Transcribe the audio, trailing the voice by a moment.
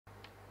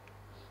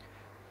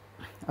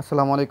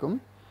আসসালামু আলাইকুম।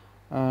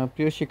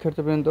 প্রিয়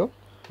শিক্ষার্থীবৃন্দ,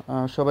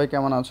 সবাই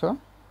কেমন আছো?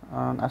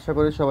 আশা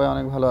করি সবাই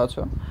অনেক ভালো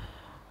আছো।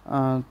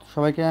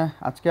 সবাইকে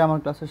আজকে আমার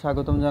ক্লাসে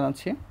স্বাগতম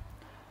জানাচ্ছি।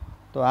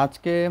 তো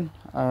আজকে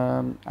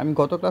আমি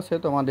গত ক্লাসে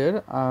তোমাদের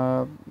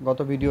গত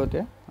ভিডিওতে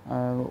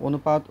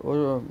অনুপাত ও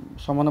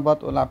সমানুপাত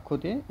ও লাভ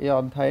ক্ষতি এই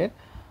অধ্যায়ের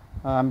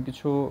আমি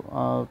কিছু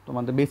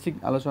তোমাদের বেসিক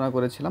আলোচনা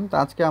করেছিলাম। তো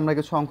আজকে আমরা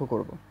কিছু অঙ্ক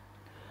করব।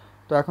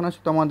 তো এখন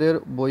আসলে তোমাদের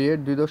বইয়ের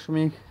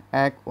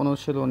 2.1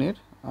 অনুশীলনীর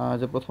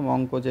যে প্রথম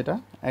অঙ্ক, যেটা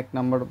 1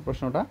 নম্বর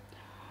প্রশ্নটা।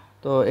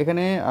 তো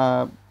এখানে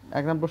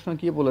 1 নম্বর প্রশ্ন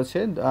কী বলেছে,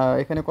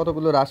 এখানে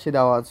কতগুলো রাশি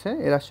দেওয়া আছে,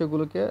 এই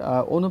রাশিগুলোকে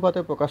অনুপাতে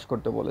প্রকাশ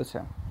করতে বলেছে।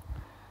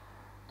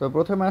 তো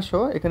প্রথমে আসো,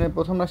 এখানে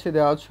প্রথম রাশি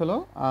দেওয়া ছিল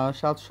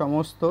 7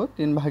 সমস্ত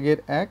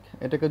 3/1।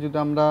 এটাকে যদি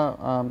আমরা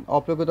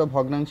অপ্রকৃত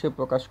ভগ্নাংশে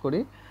প্রকাশ করি,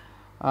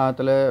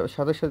 তাহলে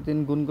 7-এর সাথে 3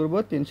 গুণ করবো,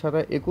 3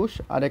 7 21,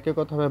 আর একে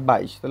কত হবে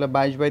 22, তাহলে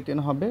 22/3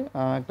 হবে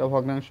একটা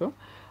ভগ্নাংশ।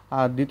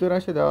 আর দ্বিতীয়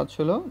রাশি দেওয়া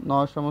ছিল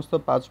 9 সমস্ত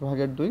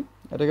 5/2।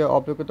 এটাকে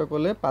অপ্রকৃত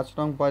করলে 5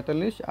 রং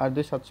 45 আর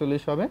 2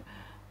 47 হবে,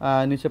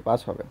 নিচে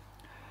 5 হবে।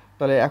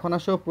 তাহলে এখন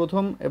আসো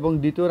প্রথম এবং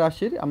দ্বিতীয়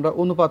রাশির আমরা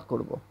অনুপাত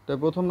করব। তো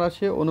প্রথম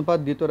রাশি অনুপাত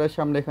দ্বিতীয় রাশি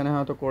আমরা এখানে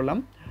হয়তো করলাম।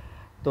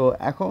 তো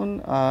এখন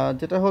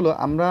যেটা হলো,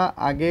 আমরা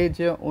আগে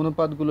যে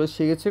অনুপাতগুলো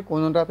শিখেছি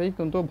কোনোটাতেই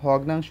কিন্তু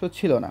ভগ্নাংশ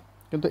ছিল না,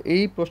 কিন্তু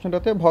এই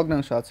প্রশ্নটাতে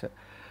ভগ্নাংশ আছে।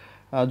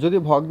 যদি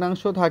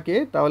ভগ্নাংশ থাকে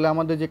তাহলে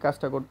আমাদের যে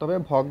কাজটা করতে হবে,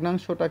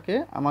 ভগ্নাংশটাকে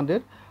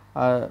আমাদের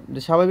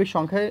যে স্বাভাবিক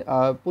সংখ্যায়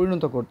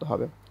পরিণত করতে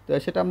হবে। তো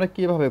সেটা আমরা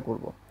কীভাবে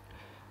করব?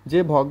 যে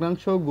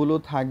ভগ্নাংশগুলো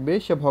থাকবে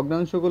সে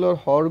ভগ্নাংশগুলোর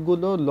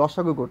হরগুলো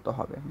লসাগু করতে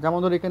হবে। যেমন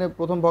ধর, এখানে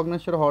প্রথম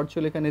ভগ্নাংশের হর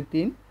ছিল এখানে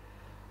 3,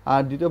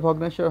 আর দ্বিতীয়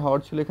ভগ্নাংশের হর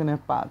ছিল এখানে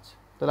 5।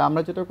 তাহলে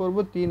আমরা যেটা করব,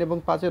 3 এবং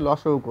 5-এর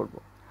লসাগু করব।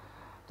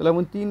 তাহলে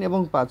এমন 3 এবং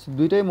 5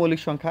 দুইটাই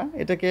মৌলিক সংখ্যা,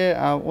 এটাকে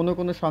অন্য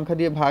কোনো সংখ্যা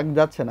দিয়ে ভাগ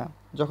যাচ্ছে না।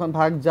 যখন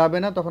ভাগ যাবে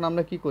না তখন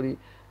আমরা কি করি,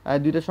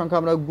 দুইটা সংখ্যা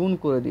আমরা গুণ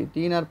করে দিই।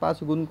 3 আর 5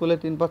 গুণ করলে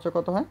 3 5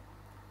 কত হয়?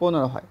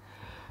 15 হয়।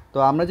 তো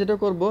আমরা যেটা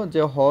করব,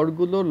 যে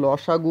হরগুলো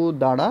লসাগু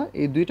দ্বারা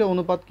এই দুইটা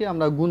অনুপাতকে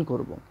আমরা গুণ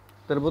করব।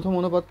 তাহলে প্রথম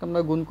অনুপাতকে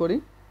আমরা গুণ করি।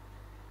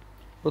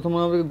 প্রথম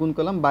অনুপাতকে গুণ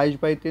করলাম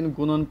 22/3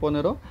 গুণন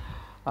 15।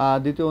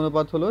 দ্বিতীয়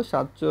অনুপাত হলো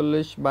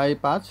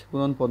 47/5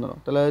 গুণন 15।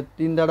 তাহলে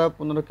 3 দ্বারা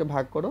 15কে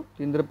ভাগ করো,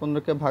 3 দ্বারা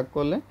 15কে ভাগ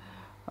করলে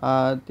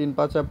 3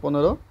 5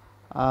 15,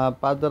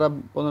 5 দ্বারা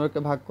 15কে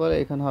ভাগ করে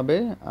এখানে হবে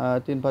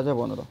 3 5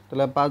 15।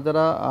 তাহলে 5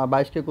 দ্বারা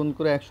 22কে গুণ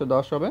করে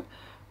 110 হবে,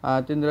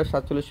 3 দ্বারা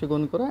 47কে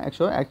গুণ করে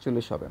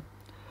 141 হবে।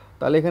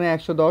 তাহলে এখানে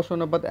 110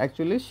 অনুপাত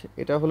 41,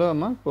 এটা হলো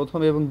আমার প্রথম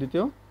এবং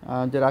দ্বিতীয়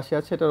যে রাশি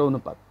আছে এটার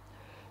অনুপাত।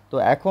 তো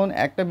এখন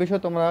একটা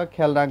বিষয় তোমরা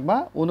খেয়াল রাখবা,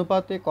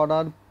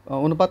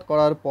 অনুপাত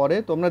করার পরে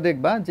তোমরা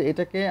দেখবা যে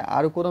এটাকে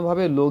আরও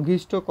কোনোভাবে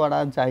লঘিষ্ঠ করা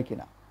যায়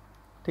কিনা।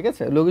 ঠিক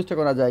আছে, লঘিষ্ঠ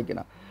করা যায়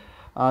কিনা।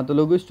 তো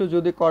লঘিষ্ঠ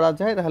যদি করা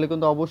যায় তাহলে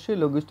কিন্তু অবশ্যই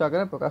লঘিষ্ঠ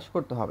আকারে প্রকাশ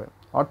করতে হবে।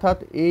 অর্থাৎ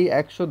এই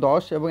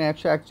 110 এবং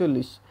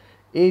 141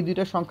 এই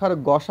দুইটা সংখ্যার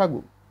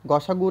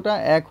গসাগুটা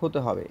 1 হতে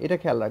হবে, এটা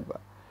খেয়াল রাখবা।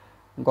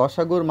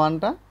 গসাগুর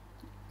মানটা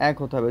 1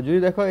 হতে হবে। যদি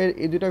দেখো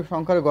এই দুইটা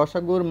সংখ্যার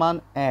গসাগুর মান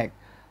 1,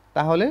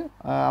 তাহলে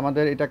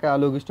আমাদের এটাকে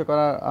লঘিষ্ঠ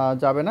করা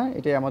যাবে না,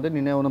 এটাই আমাদের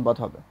নির্ণয় অনুপাত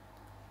হবে।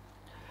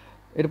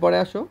 এরপরে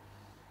আসো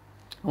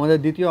আমাদের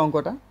দ্বিতীয়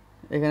অঙ্কটা।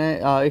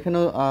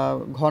 এখানেও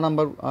ঘ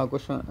নাম্বার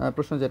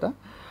প্রশ্ন, যেটা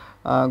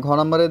ঘ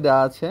নাম্বারে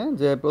দেওয়া আছে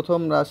যে প্রথম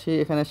রাশি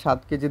এখানে 7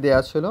 কেজি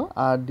দেওয়া ছিল,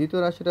 আর দ্বিতীয়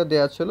রাশিটা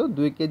দেওয়া ছিল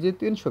 2 কেজি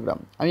 300 গ্রাম।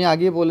 আমি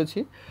আগে বলেছি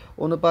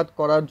অনুপাত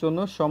করার জন্য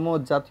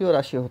সমজাতীয়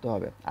রাশি হতে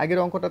হবে। আগের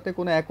অঙ্কটাতে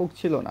কোনো একক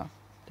ছিল না,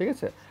 ঠিক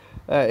আছে,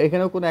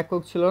 এখানেও কোনো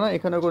একক ছিল না,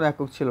 এখানেও কোনো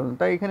একক ছিল না,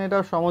 তাই এখানে এটা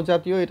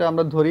সমজাতীয়, এটা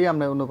আমরা ধরেই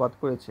আমরা অনুপাত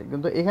করেছি।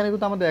 কিন্তু এখানে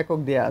কিন্তু আমাদের একক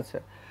দেওয়া আছে।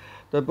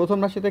 তো প্রথম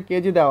রাশিতে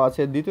কেজি দেওয়া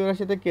আছে, দ্বিতীয়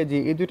রাশিতে কেজি,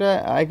 এই দুটো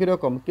একই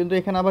রকম, কিন্তু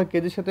এখানে আবার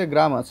কেজির সাথে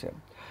গ্রাম আছে।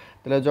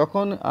 তাহলে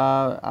যখন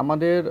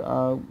আমাদের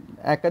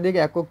একাধিক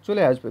একক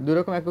চলে আসবে, দুই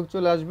রকম একক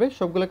চলে আসবে,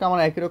 সবগুলোকে আমার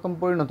একই রকম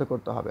পরিণত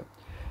করতে হবে।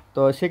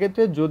 তো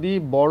সেক্ষেত্রে যদি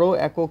বড়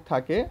একক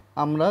থাকে,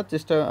 আমরা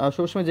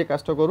সবসময় যে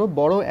কাজটা করব,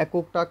 বড়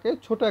এককটাকে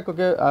ছোট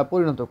এককে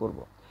পরিণত করব।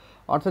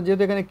 অর্থাৎ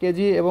যেহেতু এখানে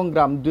কেজি এবং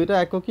গ্রাম দুইটা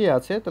এককই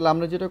আছে, তাহলে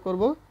আমরা যেটা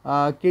করব,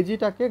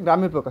 কেজিটাকে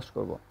গ্রামে প্রকাশ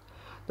করব।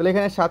 তাহলে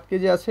এখানে 7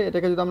 কেজি আছে,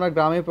 এটাকে যদি আমরা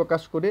গ্রামে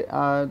প্রকাশ করি,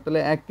 তাহলে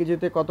 1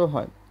 কেজিতে কত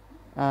হয়?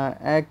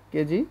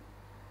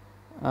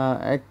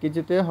 1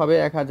 কেজিতে হবে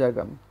 1000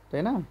 গ্রাম,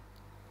 তাই না?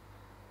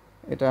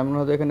 এটা আমরা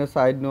হয়তো এখানে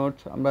সাইড নোট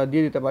আমরা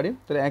দিয়ে দিতে পারি।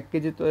 তাহলে 1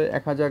 কেজিতে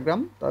 1000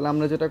 গ্রাম, তাহলে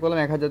আমরা যেটা করলাম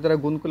 1000 দ্বারা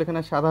গুণ করলে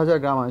এখানে 7000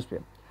 গ্রাম আসবে।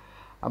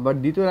 আবার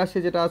দ্বিতীয় রাশি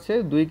যেটা আছে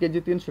 2 কেজি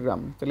 300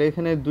 গ্রাম, তাহলে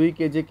এখানে 2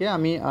 কেজিকে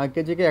আমি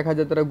কেজিকে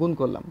 1000 দ্বারা গুণ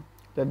করলাম,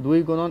 তাহলে 2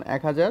 গুণন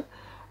 1000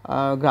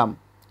 গ্রাম,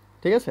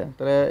 ঠিক আছে।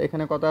 তাহলে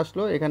এখানে কত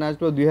আসলো? এখানে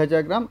আসলো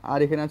 2000 গ্রাম, আর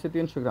এখানে আছে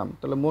 300 গ্রাম,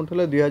 তাহলে মোট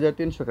হলো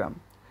 2300 গ্রাম।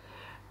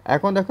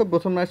 এখন দেখো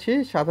প্রথম রাশি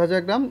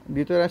 7000 গ্রাম,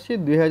 দ্বিতীয় রাশি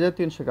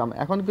 2300 গ্রাম।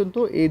 এখন কিন্তু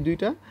এই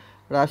দুইটা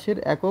রাশির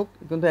একক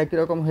কিন্তু একই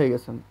রকম হয়ে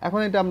গেছেন। এখন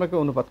এটা আমরাকে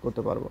অনুপাত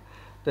করতে পারবো।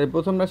 তাই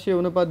প্রথম রাশি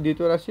অনুপাত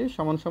দ্বিতীয় রাশি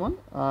সমান সমান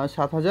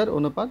 7000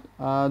 অনুপাত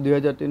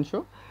 2300।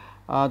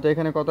 তো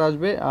এখানে কত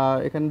আসবে?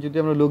 এখানে যদি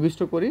আমরা লঘিষ্ঠ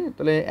করি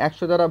তাহলে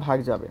 100 দ্বারা ভাগ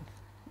যাবে।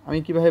 আমি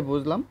কিভাবে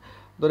বুঝলাম?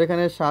 ধর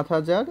এখানে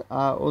 7000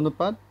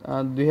 অনুপাত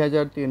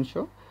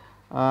 2300,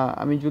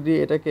 আমি যদি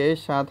এটাকে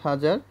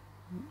 7000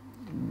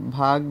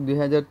 ভাগ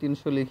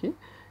 2300 লিখি,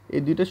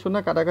 এই দুইটা শূন্য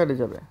কাটাকাটি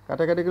যাবে,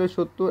 কাটাকাটি গেলে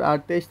 70 আর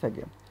 23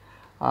 থাকে।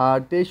 আর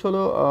 23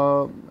 হলো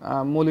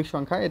মৌলিক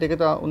সংখ্যা, এটাকে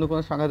তো অন্য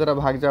কোনো সংখ্যা দ্বারা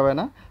ভাগ যাবে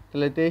না,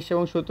 তাহলে 23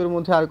 এবং 70-এর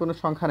মধ্যে আর কোনো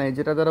সংখ্যা নেই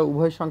যেটা দ্বারা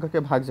উভয় সংখ্যাকে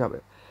ভাগ যাবে,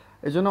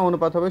 এই জন্য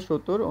অনুপাত হবে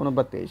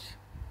 70:23।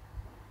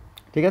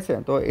 ঠিক আছে,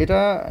 তো এটা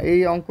এই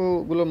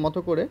অঙ্কগুলোর মতো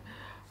করে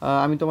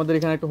আমি তোমাদের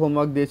এখানে একটা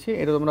হোমওয়ার্ক দিয়েছি,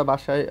 এটা তোমরা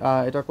বাসায়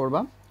এটা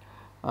করবা।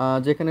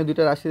 যেখানে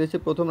দুইটা রাশি দিয়েছি,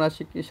 প্রথম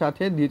রাশির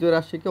সাথে দ্বিতীয়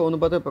রাশিকে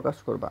অনুপাতে প্রকাশ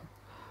করবা।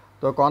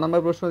 তো ক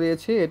নম্বর প্রশ্ন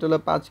দিয়েছি, এটা হলো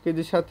 5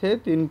 কেজির সাথে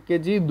 3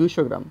 কেজি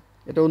 200 গ্রাম,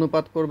 এটা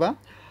অনুপাত করবা।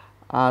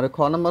 আর খ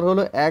নম্বর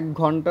হলো 1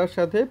 ঘন্টার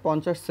সাথে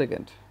 50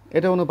 সেকেন্ড,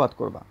 এটা অনুপাত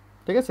করবা।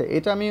 ঠিক আছে,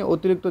 এটা আমি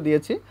অতিরিক্ত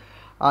দিয়েছি।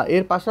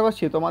 এর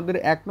পাশাপাশি তোমাদের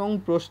 1 নং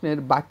প্রশ্নের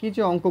বাকি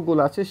যে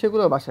অঙ্কগুলো আছে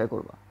সেগুলো বাসায়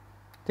করবা।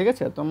 ঠিক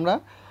আছে, তোমরা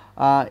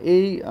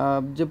এই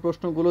যে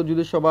প্রশ্নগুলো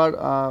যদি সবার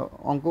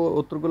অঙ্ক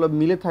উত্তরগুলো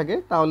মিলে থাকে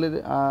তাহলে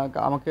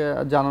আমাকে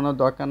জানানোর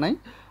দরকার নাই,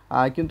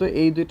 কিন্তু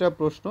এই দুইটা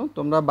প্রশ্ন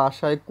তোমরা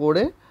বাসায়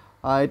করে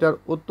এটার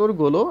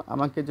উত্তরগুলো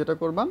আমাকে যেটা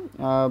করবা,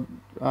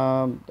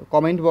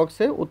 কমেন্ট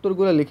বক্সে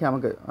উত্তরগুলো লিখে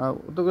আমাকে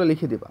উত্তরগুলো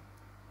লিখে দিবা।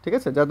 ঠিক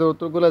আছে, যাদের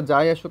উত্তরগুলো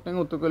যাই আসুক না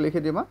উত্তরগুলো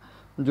লিখে দিবা।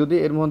 যদি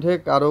এর মধ্যে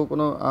কারো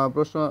কোনো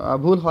প্রশ্ন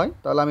ভুল হয়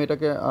তাহলে আমি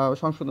এটাকে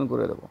সংশোধন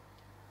করে দেবো।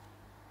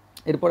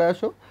 এরপরে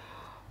আসো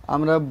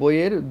আমরা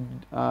বইয়ের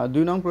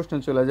 2 নং প্রশ্নে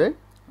চলে যাই।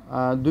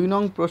 2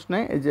 নং প্রশ্নে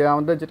যে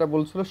আমাদের যেটা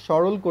বলছিল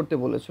সরল করতে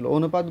বলেছিল,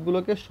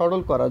 অনুপাতগুলোকে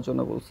সরল করার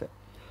জন্য বলছে।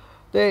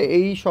 তো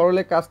এই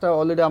সরলের কাজটা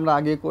অলরেডি আমরা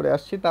আগে করে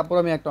আসছি, তারপর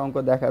আমি একটা অঙ্ক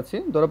দেখাচ্ছি।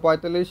 ধরো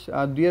 45,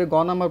 2-এর গ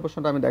নাম্বার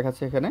প্রশ্নটা আমি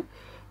দেখাচ্ছি এখানে।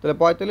 তাহলে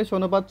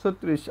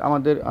 45:36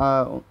 আমাদের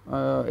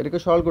এটাকে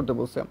সরল করতে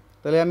বলছে।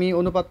 তাহলে আমি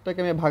অনুপাতটাকে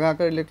আমি ভাগ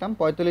আকারে লিখলাম,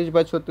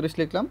 45/36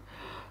 লিখলাম।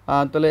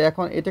 তাহলে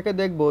এখন এটাকে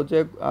দেখব যে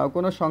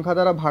কোনো সংখ্যা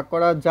দ্বারা ভাগ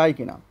করা যায়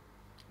কিনা।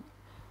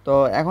 তো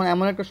এখন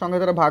এমন একটা সংখ্যা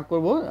দ্বারা ভাগ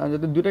করব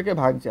যদি দুটাকে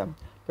ভাগ যায়।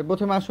 তো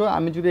প্রথমে আসো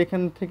আমি যদি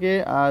এখান থেকে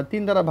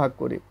 3 দ্বারা ভাগ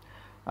করি,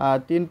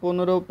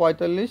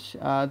 3×15=45,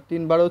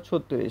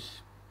 3×12=36,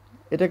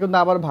 এটা কিন্তু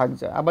আবার ভাগ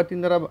যায়, আবার 3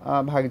 দ্বারা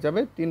ভাগ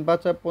যাবে,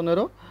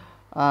 3×5=15,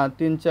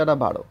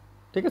 3×4=12।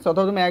 ঠিক আছে,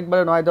 অথবা তুমি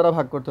একবারে 9 দ্বারা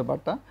ভাগ করতে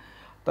পারতা।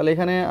 তাহলে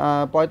এখানে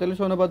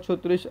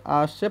 45:36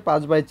 আসছে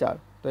 5/4,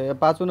 তো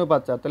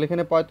 5:4, তাহলে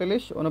এখানে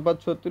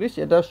 45:36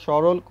 এটা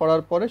সরল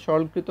করার পরে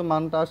সরলকৃত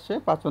মানটা আসছে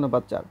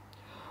 5:4।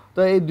 তো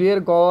এই 2-এর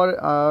গড়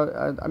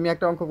আমি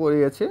একটা অঙ্ক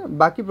করিয়েছি,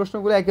 বাকি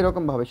প্রশ্নগুলো একই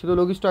রকমভাবে শুধু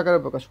লঘিষ্ঠ আকারে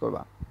প্রকাশ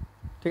করবা।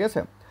 ঠিক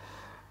আছে,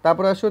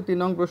 তারপরে আসো 3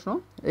 নং প্রশ্ন।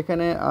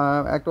 এখানে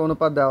একটা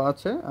অনুপাত দেওয়া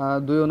আছে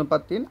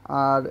 2:3,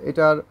 আর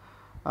এটার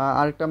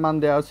আরেকটা মান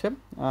দেওয়া আছে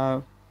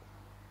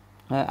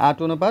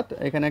 8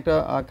 এখানে একটা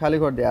খালি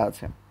ঘর দেওয়া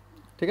আছে।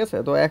 ঠিক আছে,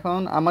 তো এখন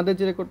আমাদের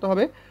যেটা করতে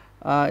হবে,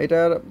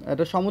 এটার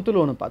একটা সমতুল্য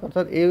অনুপাত,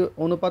 অর্থাৎ এই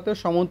অনুপাতের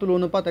সমতুল্য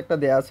অনুপাত একটা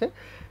দেওয়া আছে,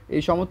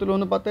 এই সমতুল্য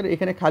অনুপাতের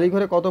এখানে খালি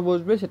ঘরে কত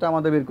বসবে সেটা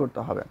আমাদের বের করতে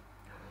হবে।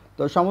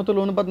 তো সমতুল্য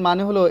অনুপাত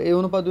মানে হলো এই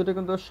অনুপাত দুটো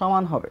কিন্তু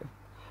সমান হবে।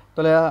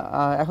 তাহলে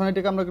এখন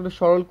এটাকে আমরা কিন্তু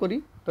সরল করি,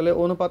 তাহলে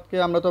অনুপাতকে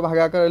আমরা তো ভাগ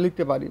আকারে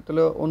লিখতে পারি।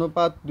 তাহলে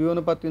অনুপাত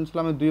 2:3 ছিল,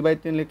 আমি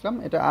 2/3 লিখলাম,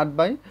 এটা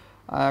 8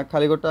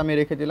 খালি ঘরটা আমি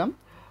রেখে দিলাম।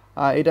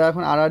 এটা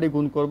এখন আড়াআড়ি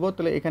গুণ করব,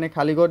 তাহলে এখানে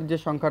খালি ঘর যে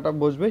সংখ্যাটা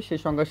বসবে সেই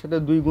সংখ্যার সাথে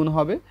 2 গুণ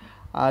হবে,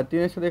 আর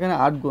 3-এর সাথে এখানে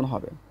 8 গুণ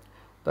হবে।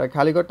 তাই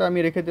খালি ঘরটা আমি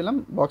রেখে দিলাম,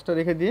 বক্সটা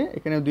রেখে দিয়ে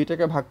এখানে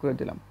 2টাকে ভাগ করে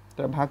দিলাম।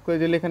 তাই ভাগ করে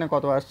দিলে এখানে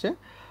কত আসছে,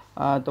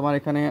 তোমার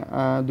এখানে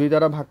 2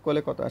 দ্বারা ভাগ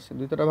করলে কত আসছে,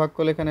 2 দ্বারা ভাগ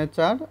করলে এখানে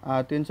 4,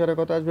 আর 3×4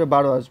 কত আসবে,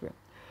 12 আসবে।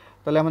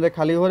 তাহলে আমাদের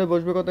খালি ঘরে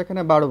বসবে কত,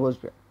 এখানে 12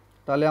 বসবে।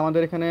 তাহলে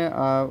আমাদের এখানে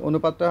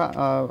অনুপাতটা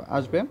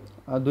আসবে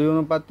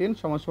 2:3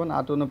 =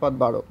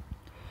 8:12।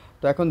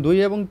 তো এখন 2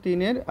 এবং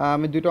 3-এর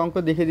আমি দুটো অঙ্ক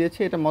দেখে দিয়েছি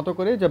এটা মতো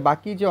করে, যে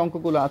বাকি যে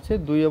অঙ্কগুলো আছে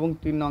 2 এবং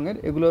 3 নংয়ের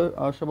এগুলো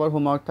সবার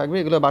হোমওয়ার্ক থাকবে,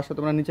 এগুলো বাসায়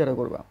তোমরা নিচেরা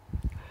করবা।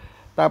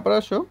 তারপর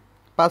আসো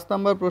 5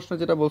 নম্বর প্রশ্ন,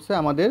 যেটা বলছে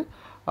আমাদের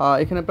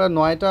এখানে প্রায়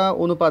 9টা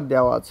অনুপাত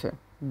দেওয়া আছে,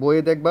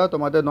 বইয়ে দেখবা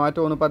তোমাদের 9টা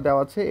অনুপাত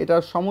দেওয়া আছে,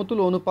 এটার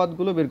সমতুল্য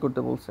অনুপাতগুলো বের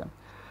করতে বলছে।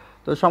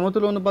 তো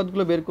সমতুল্য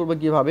অনুপাতগুলো বের করবো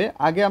কীভাবে,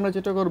 আগে আমরা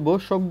যেটা করব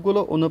সবগুলো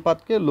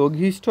অনুপাতকে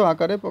লঘিষ্ঠ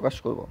আকারে প্রকাশ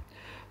করব।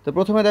 তো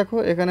প্রথমে দেখো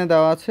এখানে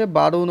দেওয়া আছে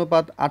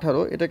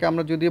 12:18, এটাকে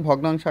আমরা যদি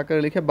ভগ্নাংশ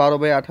আকারে লিখে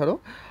 12/18,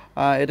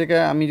 এটাকে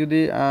আমি যদি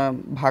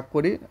ভাগ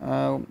করি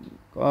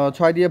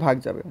 6 দিয়ে ভাগ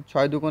যাবে,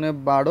 6 দুগুণে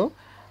 12,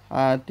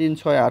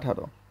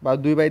 3×6=18, বা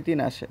 2/3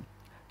 আসে,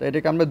 তো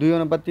এটাকে আমরা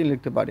 2:3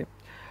 লিখতে পারি।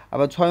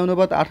 আবার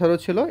 6:18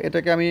 ছিল,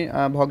 এটাকে আমি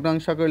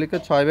ভগ্নাংশ আকারে লিখে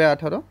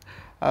 6/18,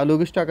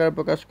 লঘিষ্ঠ আকারে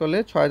প্রকাশ করলে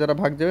 6 দ্বারা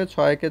ভাগ যাবে,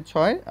 6 ×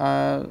 6,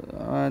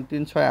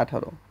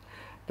 3×6=18,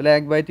 তাহলে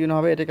 1/3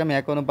 হবে, এটাকে আমি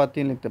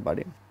 1:3 লিখতে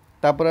পারি।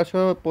 তারপর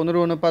আসো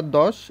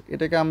 15:10,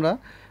 এটাকে আমরা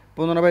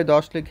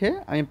 15/10 লিখে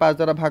আমি 5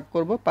 দ্বারা ভাগ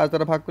করব, 5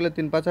 দ্বারা ভাগ করলে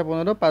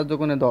 3×5=15, 5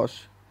 দুগুণে 10,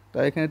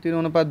 তাই এখানে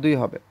 3:2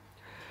 হবে।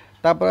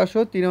 তারপর আসো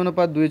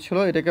 3:2 ছিল,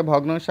 এটাকে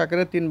ভগ্নাংশ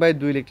আকারে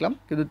 3/2 লিখলাম,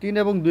 কিন্তু 3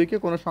 এবং 2কে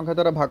কোনো সংখ্যা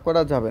দ্বারা ভাগ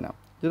করা যাবে না,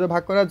 যেহেতু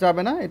ভাগ করা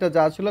যাবে না এটা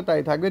যা ছিল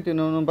তাই থাকবে,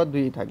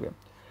 3:2 থাকবে।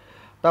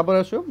 তারপর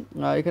আসো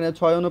এখানে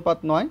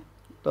 6:9,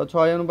 তো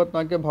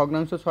 6:9কে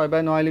ভগ্নাংশ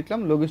 6/9 লিখলাম,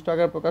 লঘিষ্ঠ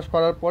আকারে প্রকাশ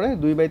করার পরে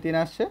 2/3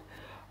 আসছে,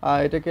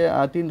 এটাকে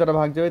 3 দ্বারা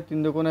ভাগ যাবে, 3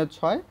 দুগুণে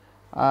 6,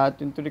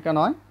 3×3 =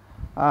 9,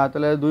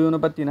 তাহলে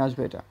 2:3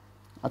 আসবে এটা।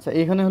 আচ্ছা,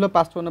 এখানে হলো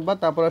 5 অনুপাত।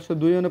 তারপর আসো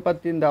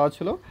 2:3 দেওয়া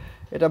ছিল,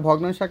 এটা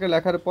ভগ্নাংশ আকারে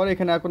লেখার পর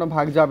এখানে আর কোনো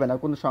ভাগ যাবে না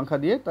কোনো সংখ্যা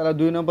দিয়ে, তাহলে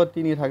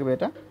 2/3ই থাকবে।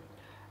 এটা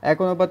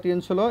 1/3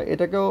 ছিল,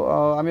 এটাকেও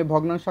আমি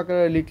ভগ্নাংশ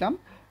আকারে লিখলাম,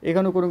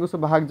 এখানেও কোনো কিছু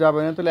ভাগ যাবে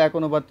না, তাহলে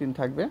 1/3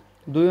 থাকবে।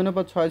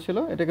 2/6 ছিল,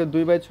 এটাকে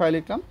 2/6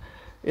 লিখলাম।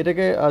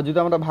 এটাকে যদি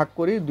আমরা ভাগ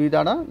করি 2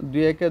 দ্বারা,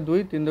 2 একে 2,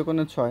 3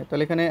 দুগুণে 6,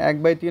 তাহলে এখানে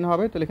 1/3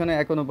 হবে, তাহলে এখানে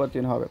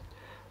 1/3 হবে।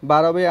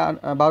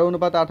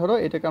 12/18,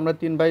 এটাকে আমরা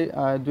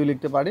 3/2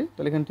 লিখতে পারি,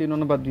 তাহলে এখানে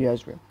 3/2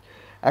 আসবে।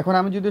 এখন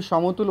আমি যদি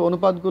সমতুল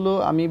অনুপাতগুলো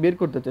আমি বের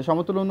করতে চাই,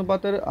 সমতুল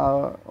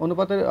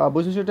অনুপাতের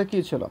বৈশিষ্ট্যটা কী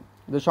ছিল,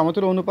 যে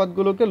সমতুল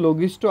অনুপাতগুলোকে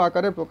লঘিষ্ঠ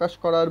আকারে প্রকাশ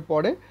করার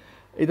পরে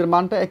এদের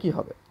মানটা একই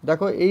হবে।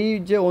 দেখো এই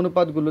যে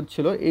অনুপাতগুলো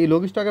ছিল, এই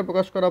লঘিষ্ঠ আকারে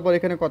প্রকাশ করার পর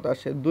এখানে কত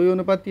আসছে,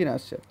 2/3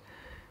 আসছে।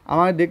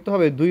 আমার দেখতে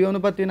হবে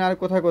 2/3 আর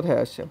কোথায় কোথায়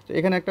আসছে। তো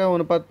এখানে একটা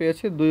অনুপাত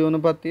পেয়েছি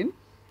 2/3,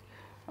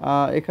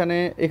 এখানে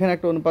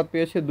একটা অনুপাত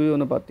পেয়েছে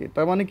 2/3।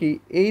 তার মানে কি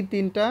এই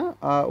তিনটা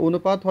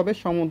অনুপাত হবে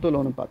সমতুল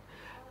অনুপাত।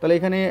 তাহলে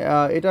এখানে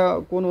এটা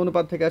কোন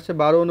অনুপাত থেকে আসছে,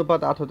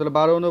 12/18, তাহলে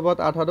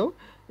 12/18,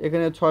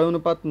 এখানে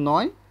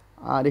 6/9,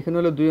 আর এখানে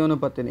হলো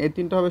 2/3, এই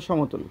তিনটা হবে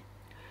সমতুল।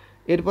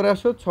 এরপরে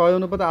আসো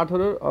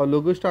 6/18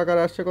 লঘিষ্ঠ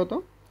আকারে আসছে কত,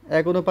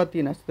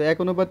 1/3 আসছে। তো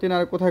 1/3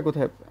 আর কোথায়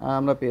কোথায়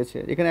আমরা পেয়েছি,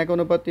 এখানে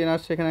 1/3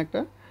 আসছে, এখানে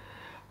একটা,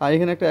 আর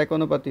এখানে একটা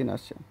 1/3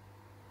 আসছে।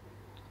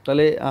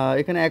 তাহলে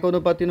এখানে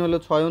 1/3 হলো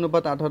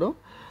 6/18,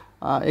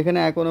 এখানে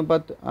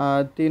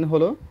 1/3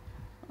 হলো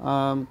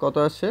কত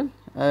আসছে,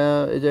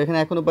 এই যে এখানে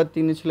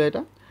 1/3 ছিল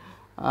এটা,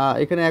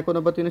 এখানে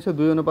 1/3 এসে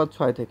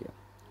 2/6 থেকে,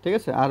 ঠিক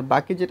আছে। আর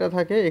বাকি যেটা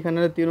থাকে এখানে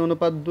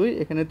 3/2,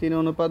 এখানে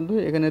 3/2,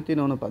 এখানে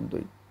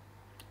 3/2,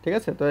 ঠিক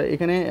আছে। তো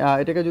এখানে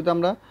এটাকে যদি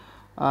আমরা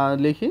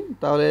লিখি,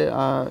 তাহলে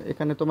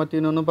এখানে তোমার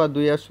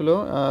 3/2 আসলো,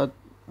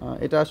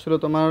 এটা আসলো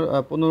তোমার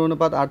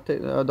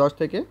 15/10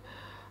 থেকে,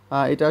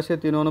 এটা আসছে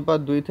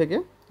 3/2 থেকে,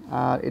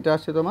 আর এটা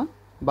আসছে তোমার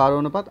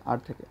 12/8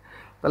 থেকে।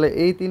 তাহলে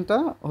এই তিনটা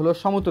হলো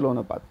সমতুল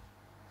অনুপাত,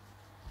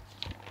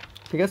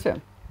 ঠিক আছে।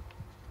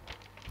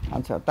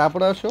 আচ্ছা,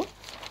 তারপরে আসো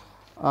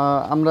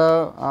আমরা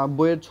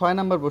বইয়ের 6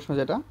 নম্বর প্রশ্ন,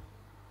 যেটা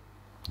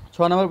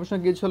 6 নম্বর প্রশ্ন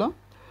কী ছিল,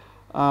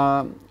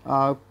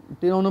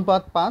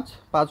 3/5,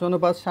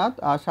 5/7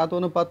 আর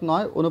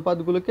 7/9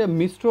 অনুপাতগুলোকে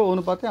মিশ্র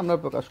অনুপাতে আমরা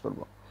প্রকাশ করব।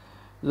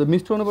 যদি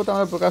মিশ্র অনুপাতে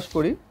আমরা প্রকাশ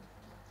করি,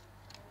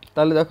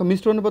 তাহলে দেখো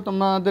মিশ্র অনুপাত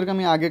আমাদেরকে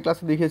আমি আগের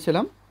ক্লাসে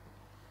দেখিয়েছিলাম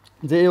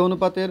যে এই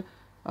অনুপাতের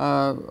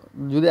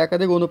যদি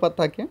একাধিক অনুপাত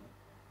থাকে,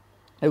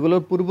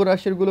 এগুলোর পূর্ব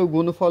রাশিরগুলো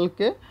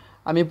গুণফলকে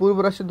আমি পূর্ব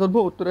রাশি ধরবো,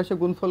 উত্তর রাশির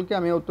গুণফলকে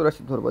আমি উত্তর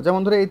রাশি ধরবো।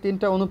 যেমন ধরো এই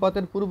তিনটা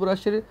অনুপাতের পূর্ব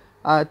রাশির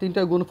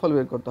তিনটা গুণফল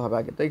বের করতে হবে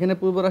আগে। তো এখানে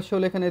পূর্ব রাশি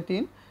হলো এখানে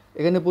 3,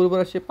 এখানে পূর্ব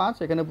রাশি 5,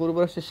 এখানে পূর্ব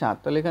রাশি 7,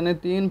 তাহলে এখানে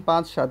 3,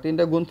 5, 7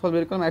 তিনটা গুণফল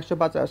বের করলাম,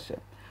 105 আসছে।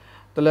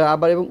 তাহলে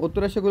আবার এবং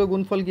উত্তর রাশিগুলো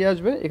গুণফল কী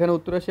আসবে, এখানে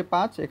উত্তর রাশি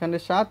 5, এখানে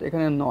 7,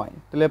 এখানে 9,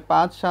 তাহলে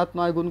 5, 7,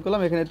 9 গুণ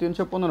করলাম, এখানে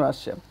 315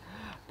 আসছে।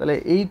 তাহলে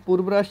এই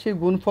পূর্ব রাশির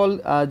গুণফল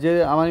যে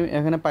আমি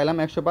এখানে পাইলাম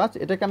 105,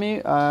 এটাকে আমি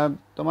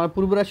তোমার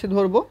পূর্ব রাশি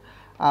ধরবো,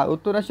 আর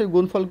উত্তর রাশির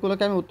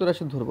গুণফলগুলোকে আমি উত্তর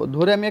রাশি ধরবো,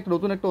 ধরে আমি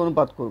নতুন একটা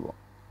অনুপাত করব।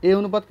 এই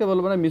অনুপাতকে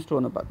বলবো না মিশ্র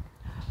অনুপাত।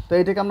 তো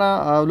এটাকে আমরা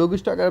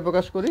লঘিষ্ঠ আকারে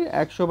প্রকাশ করি,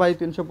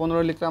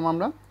 100/315 লিখলাম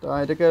আমরা। তো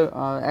এটাকে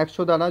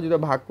 100 দ্বারা যদি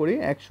ভাগ করি,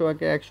 100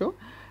 একে 100,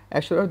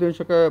 100 দ্বারা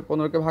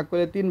 315কে ভাগ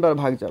করলে 3 বার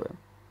ভাগ যাবে,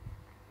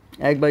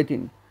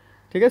 1/3,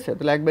 ঠিক আছে।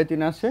 তাহলে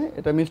 1/3 আসে,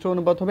 এটা মিশ্র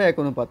অনুপাত হবে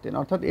 1/3,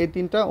 অর্থাৎ এই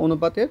তিনটা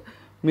অনুপাতের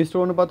মিশ্র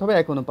অনুপাত হবে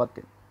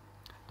 1/3।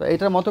 তো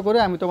এটার মতো করে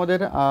আমি তোমাদের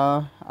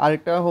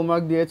আরেকটা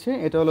হোমওয়ার্ক দিয়েছি,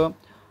 এটা হলো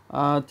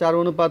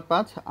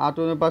 4/5,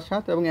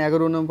 8/7 এবং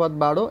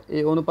 11/12,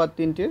 এই অনুপাত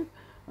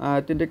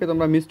তিনটেকে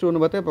তোমরা মিশ্র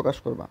অনুপাতে প্রকাশ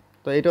করবা।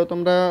 তো এটাও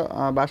তোমরা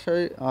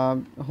বাসায়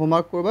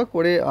হোমওয়ার্ক করবা,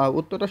 করে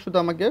উত্তরটা শুধু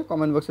আমাকে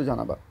কমেন্ট বক্সে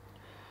জানাবা।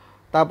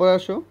 তারপর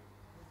আসো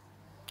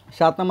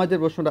 7 নম্বর যে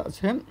প্রশ্নটা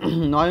আছে,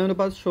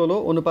 9/16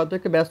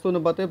 অনুপাতকে ব্যস্ত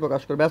অনুপাতে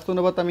প্রকাশ করো। ব্যস্ত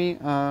অনুপাত আমি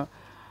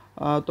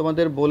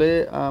তোমাদের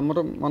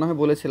মনে হয়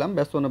বলেছিলাম।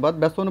 ব্যস্ত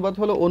অনুপাত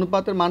হলো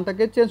অনুপাতের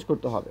মানটাকে চেঞ্জ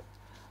করতে হবে।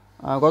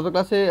 গত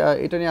ক্লাসে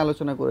এটা নিয়ে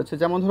আলোচনা করেছে।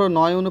 যেমন ধরো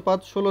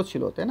 9/16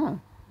 ছিল, তাই না,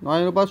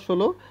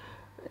 9/16,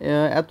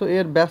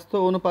 এর ব্যস্ত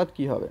অনুপাত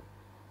কি হবে,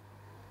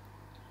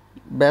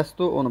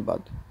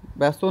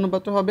 ব্যস্ত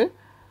অনুপাতটা হবে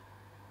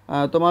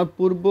তোমার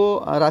পূর্ব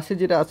রাশি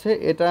যেটা আছে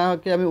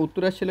এটাকে আমি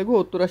উত্তর রাশি লিখবো,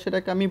 উত্তর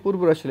রাশিটাকে আমি পূর্ব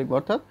রাশি লিখবো,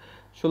 অর্থাৎ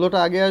 16টা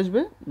আগে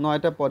আসবে,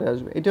 9টা পরে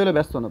আসবে, এটা হলো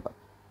ব্যস্ত অনুপাত,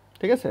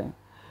 ঠিক আছে।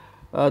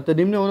 তো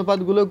নিম্ন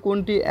অনুপাতগুলো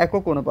কোনটি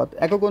একক অনুপাত।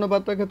 একক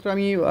অনুপাতের ক্ষেত্রে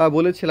আমি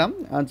বলেছিলাম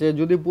যে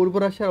যদি পূর্ব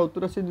রাশি আর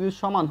উত্তর রাশি যদি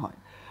সমান হয়,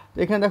 তো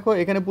এখানে দেখো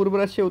এখানে পূর্ব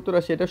রাশি উত্তর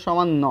রাশি এটা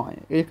সমান নয়,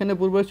 এখানে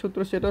পূর্ব রাশি উত্তর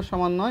রাশি এটাও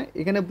সমান নয়,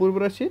 এখানে পূর্ব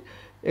রাশি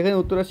এখানে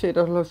উত্তর রাশি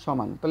এটা হলো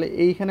সমান, তাহলে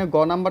এইখানে গ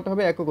নাম্বারটা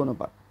হবে একক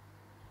অনুপাত,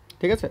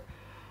 ঠিক আছে।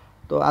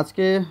 তো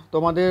আজকে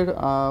তোমাদের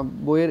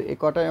বইয়ের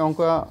কটায় অঙ্ক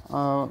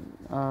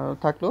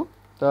থাকলো।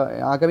 তো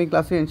আগামী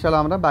ক্লাসে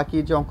ইনশাআল্লাহ আমরা বাকি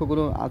যে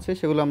অঙ্কগুলো আছে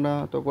সেগুলো আমরা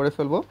তো করে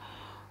ফেলবো।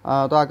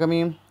 তো আগামী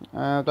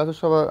ক্লাসে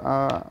সবাই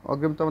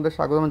অগ্রিম তোমাদের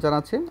স্বাগতম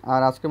জানাচ্ছি।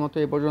 আর আজকের মতো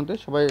এই পর্যন্ত,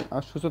 সবাই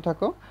সুস্থ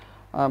থাকো,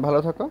 ভালো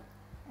থাকো,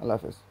 আল্লাহ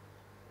হাফেজ।